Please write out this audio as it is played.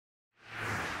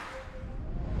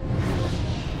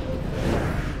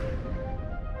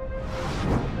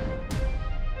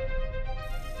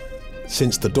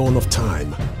Since the dawn of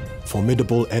time,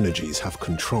 formidable energies have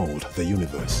controlled the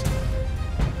universe.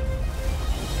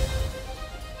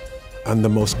 And the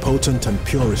most potent and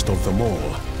purest of them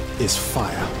all is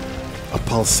fire, a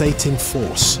pulsating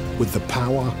force with the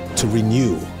power to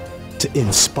renew, to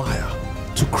inspire,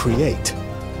 to create,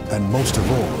 and most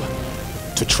of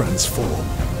all, to transform.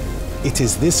 It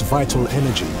is this vital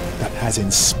energy that has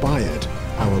inspired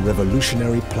our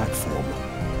revolutionary platform,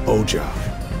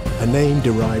 OJA, a name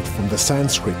derived from the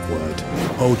Sanskrit word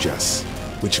OJAS,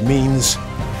 which means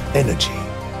energy,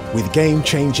 with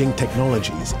game-changing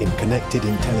technologies in connected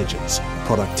intelligence,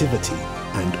 productivity,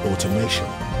 and automation.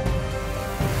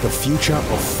 The future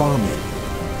of farming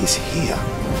is here.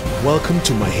 Welcome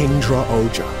to Mahindra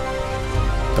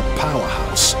OJA, the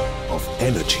powerhouse of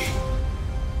energy.